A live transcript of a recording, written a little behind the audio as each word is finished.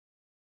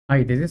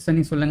Hi, this is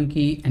Sunny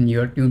Solanki and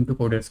you're tuned to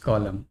Coder's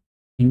Column.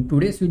 In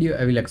today's video,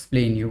 I will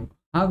explain you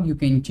how you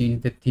can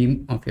change the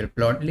theme of your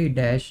Plotly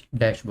Dash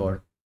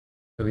dashboard.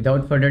 So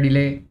without further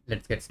delay,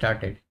 let's get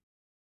started.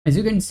 As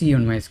you can see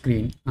on my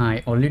screen,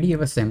 I already have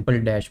a sample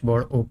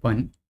dashboard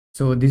open.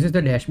 So this is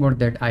the dashboard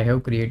that I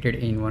have created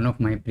in one of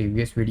my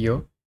previous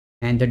video.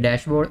 And the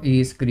dashboard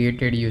is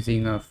created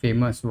using a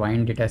famous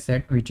wine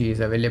dataset, which is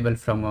available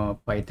from a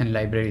Python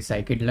library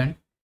scikit-learn.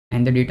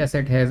 And the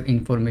dataset has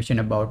information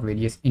about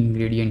various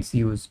ingredients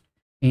used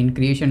in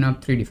creation of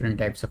 3 different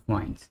types of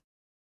wines.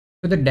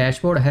 So the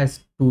dashboard has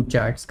 2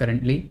 charts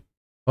currently.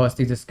 First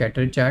is a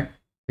scatter chart,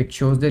 which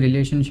shows the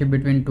relationship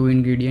between 2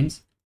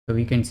 ingredients. So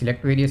we can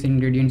select various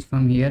ingredients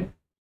from here,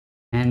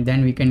 and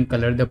then we can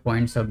color the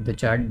points of the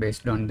chart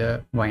based on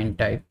the wine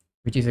type,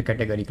 which is a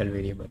categorical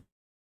variable.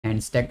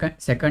 And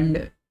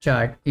second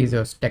chart is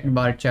a stacked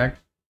bar chart.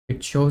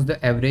 It shows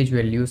the average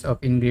values of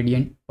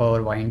ingredient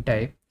per wine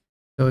type.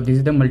 So this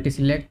is the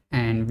multi-select,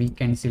 and we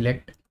can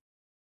select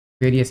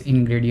various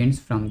ingredients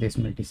from this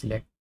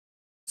multi-select.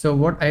 So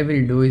what I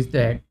will do is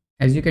that,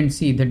 as you can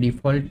see, the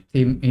default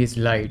theme is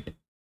light,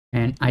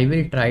 and I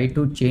will try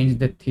to change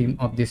the theme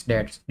of this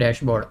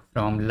dashboard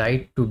from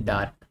light to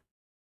dark.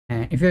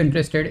 And if you're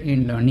interested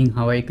in learning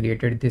how I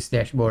created this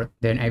dashboard,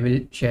 then I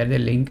will share the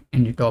link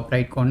in the top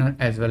right corner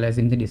as well as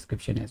in the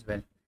description as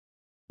well.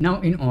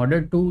 Now, in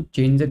order to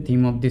change the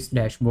theme of this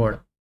dashboard,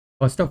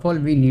 first of all,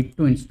 we need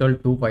to install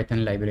 2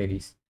 Python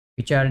libraries,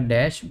 which are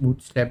dash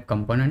bootstrap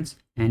components,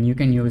 and you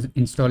can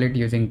install it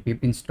using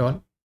pip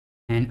install.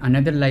 And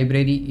another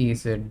library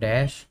is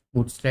dash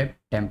bootstrap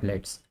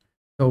templates.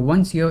 So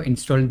once you have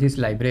installed these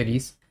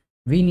libraries,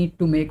 we need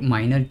to make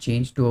minor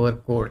change to our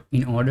code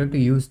in order to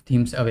use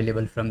themes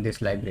available from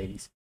these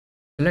libraries.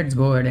 So let's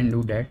go ahead and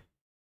do that.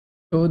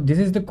 So this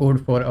is the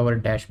code for our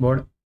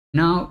dashboard.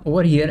 Now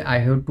over here, I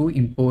have 2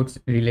 imports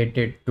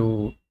related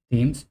to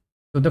themes.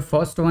 So the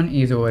first one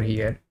is over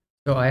here.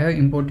 So I have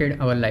imported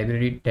our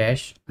library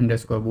dash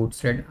underscore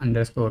bootstrap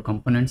underscore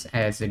components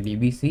as a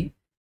DBC.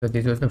 So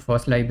this was the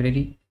first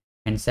library.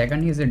 And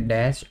second is a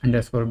dash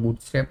underscore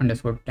bootstrap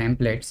underscore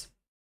templates.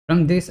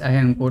 From this, I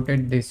have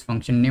imported this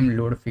function name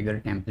load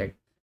figure template.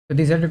 So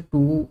these are the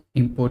 2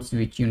 imports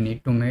which you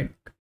need to make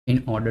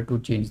in order to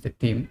change the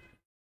theme.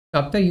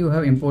 So after you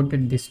have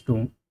imported these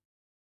 2,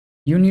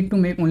 you need to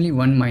make only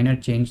one minor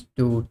change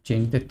to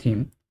change the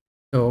theme.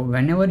 So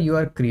whenever you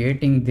are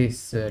creating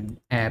this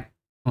app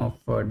of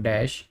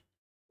dash,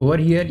 over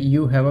here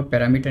you have a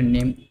parameter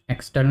named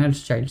external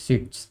style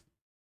sheets,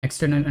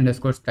 external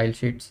underscore style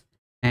sheets,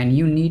 and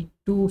you need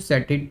to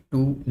set it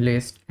to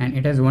list, and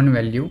it has one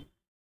value,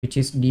 which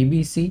is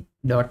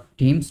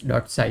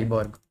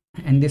dbc.themes.cyborg,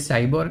 and this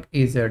cyborg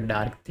is a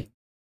dark theme.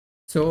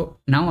 So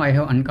now I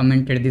have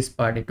uncommented this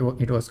part.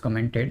 It was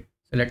commented.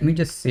 So let me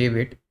just save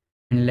it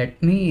and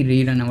let me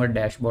rerun our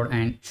dashboard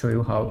and show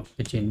you how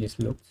the changes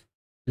looks.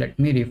 Let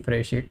me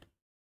refresh it,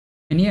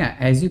 and yeah,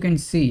 as you can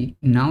see,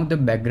 now the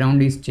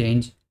background is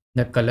changed,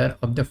 the color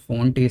of the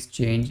font is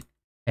changed,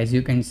 as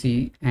you can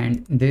see,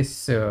 and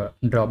this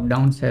drop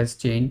downs has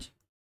changed,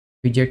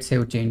 widgets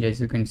have changed, as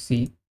you can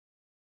see.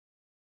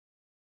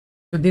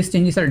 So these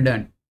changes are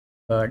done,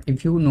 but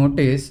if you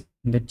notice,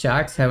 the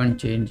charts haven't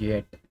changed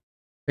yet.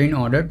 So in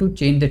order to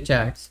change the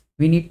charts,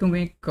 we need to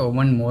make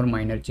one more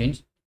minor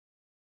change.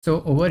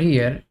 So over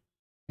here,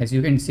 as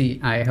you can see,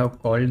 I have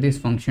called this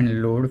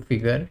function load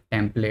figure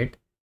template,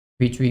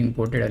 which we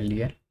imported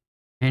earlier,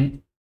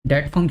 and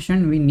that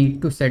function we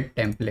need to set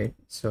template.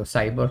 So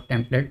cyborg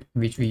template,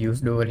 which we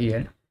used over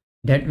here,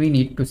 that we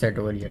need to set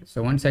over here.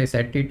 So once I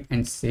set it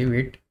and save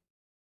it,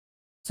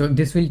 so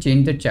this will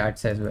change the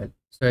charts as well.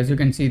 So as you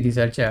can see, these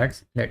are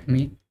charts. Let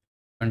me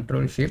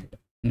control shift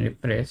and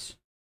refresh.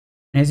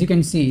 And as you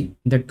can see,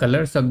 the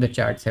colors of the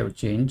charts have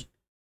changed.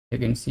 You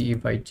can see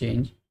if I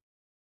change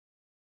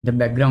the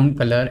background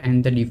color,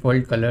 and the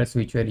default colors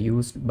which were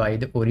used by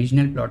the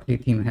original Plotly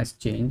theme has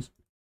changed.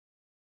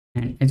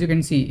 And as you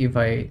can see, if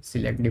I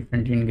select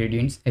different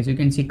ingredients, as you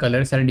can see,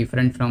 colors are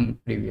different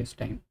from previous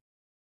time.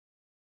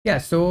 Yeah,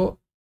 so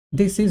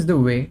this is the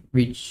way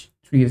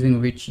using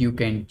which you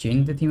can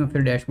change the theme of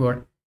your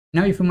dashboard.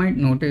 Now, if you might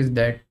notice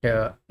that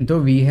though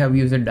we have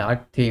used a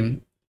dark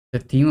theme, the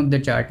theme of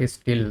the chart is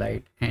still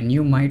light, and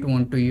you might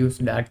want to use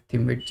dark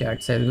theme with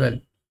charts as well.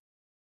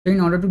 So in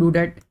order to do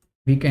that,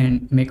 we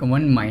can make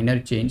one minor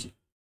change.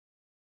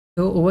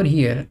 So over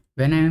here,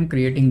 when I am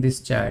creating this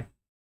chart,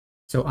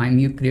 so I'm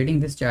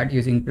creating this chart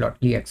using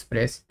Plotly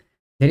Express,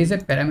 there is a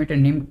parameter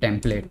named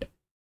template,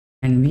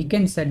 and we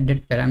can set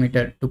that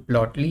parameter to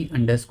Plotly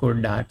underscore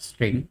dark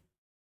string,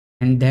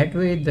 and that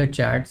way the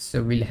charts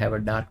will have a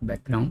dark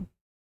background.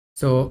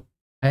 So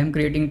I am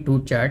creating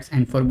 2 charts,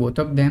 and for both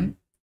of them,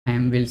 I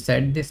will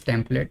set this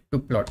template to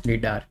Plotly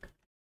dark.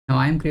 Now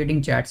I am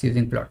creating charts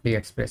using Plotly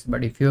Express,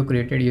 but if you have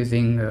created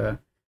using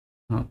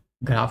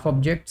graph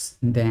objects,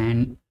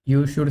 then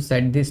you should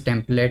set this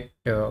template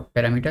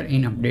parameter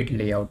in update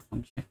layout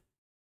function.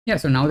 Yeah,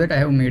 so now that I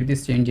have made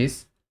these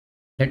changes,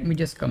 let me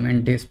just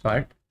comment this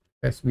part,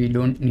 because we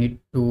don't need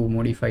to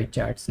modify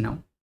charts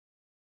now.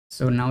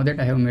 So now that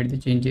I have made the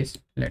changes,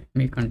 let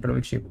me Control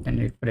Shift and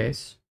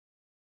refresh.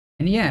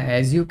 And yeah,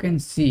 as you can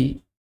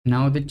see,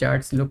 now the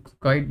charts look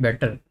quite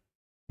better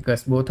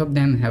because both of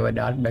them have a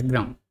dark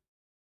background.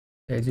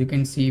 As you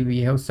can see,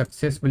 we have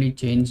successfully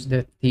changed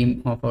the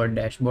theme of our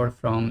dashboard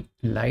from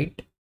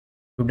light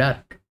to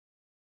dark.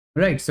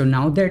 Right, so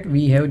now that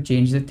we have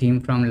changed the theme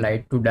from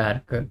light to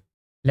dark,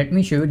 let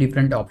me show you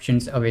different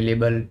options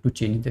available to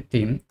change the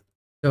theme.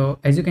 So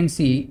as you can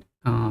see,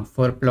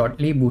 for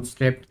Plotly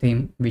Bootstrap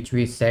theme, which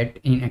we set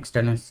in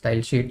external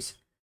style sheets,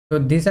 so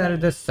these are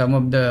the some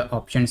of the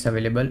options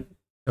available.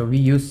 So we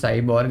use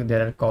Cyborg,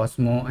 there are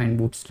Cosmo and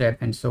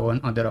Bootstrap and so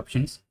on, other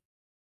options.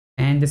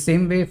 And the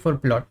same way for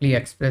Plotly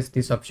Express,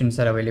 these options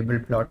are available: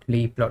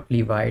 Plotly,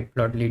 Plotly White,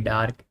 Plotly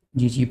Dark,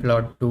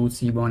 ggplot2,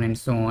 Seaborn, and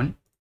so on.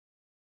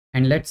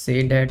 And let's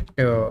say that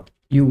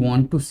you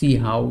want to see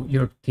how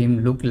your theme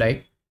look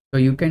like, so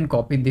you can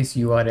copy this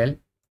URL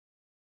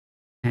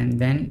and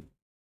then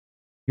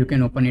you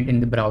can open it in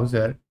the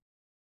browser,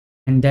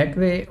 and that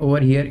way over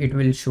here it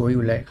will show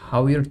you like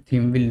how your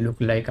theme will look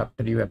like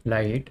after you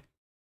apply it.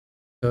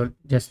 So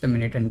just a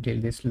minute until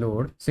this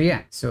load. So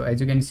yeah, so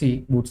as you can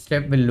see,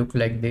 Bootstrap will look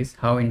like this,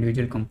 how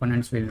individual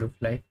components will look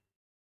like.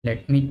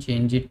 Let me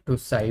change it to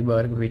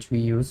Cyborg, which we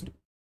used,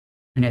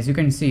 and as you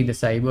can see, the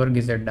Cyborg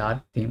is a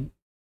dark theme.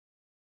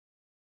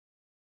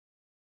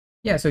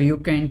 Yeah, so you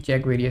can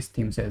check various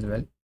themes as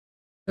well.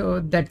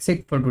 So that's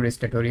it for today's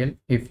tutorial.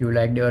 If you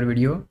liked our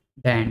video,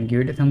 then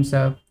give it a thumbs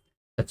up,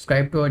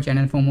 subscribe to our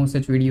channel for more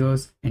such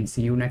videos, and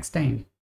see you next time.